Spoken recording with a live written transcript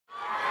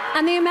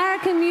And the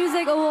American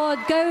Music Award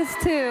goes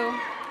to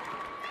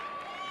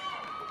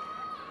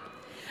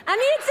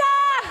Anitta!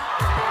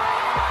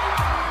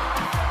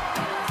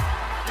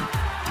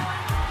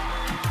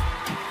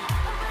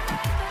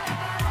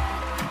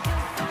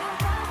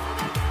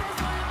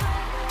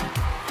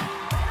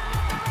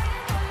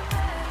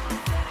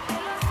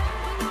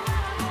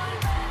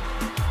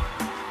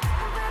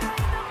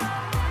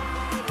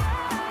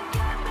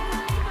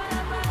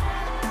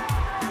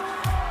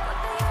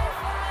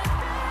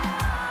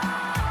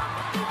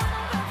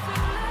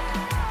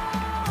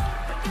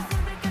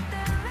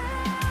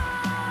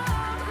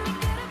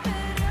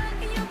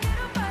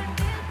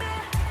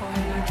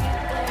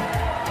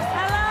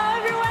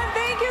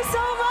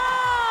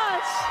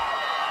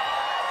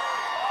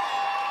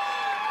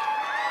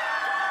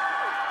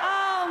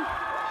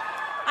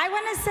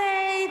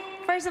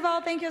 First of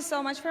all, thank you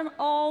so much from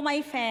all my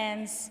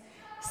fans.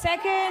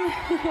 Second,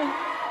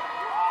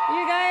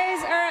 you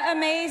guys are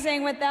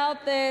amazing.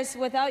 Without this,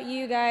 without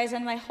you guys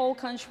and my whole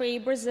country,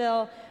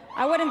 Brazil,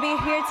 I wouldn't be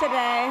here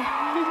today.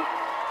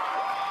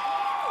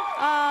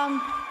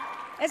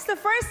 It's the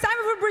first time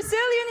of a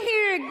Brazilian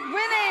here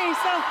winning,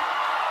 so.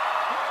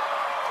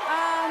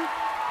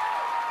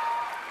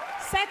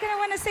 Second, I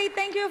want to say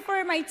thank you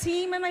for my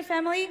team and my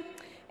family,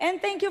 and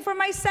thank you for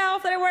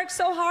myself that I worked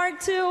so hard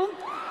too.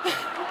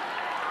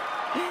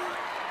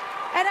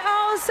 And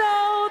also,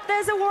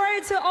 there's a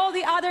word to all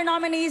the other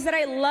nominees that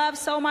I love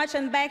so much,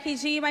 and Becky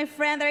G, my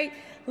friend, that I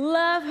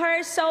love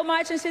her so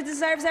much, and she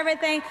deserves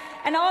everything.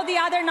 And all the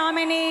other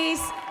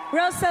nominees,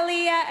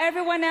 Rosalia,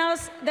 everyone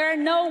else, there are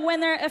no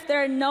winner if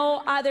there are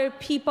no other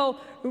people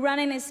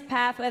running this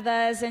path with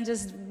us and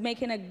just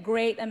making a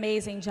great,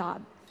 amazing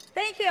job.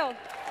 Thank you.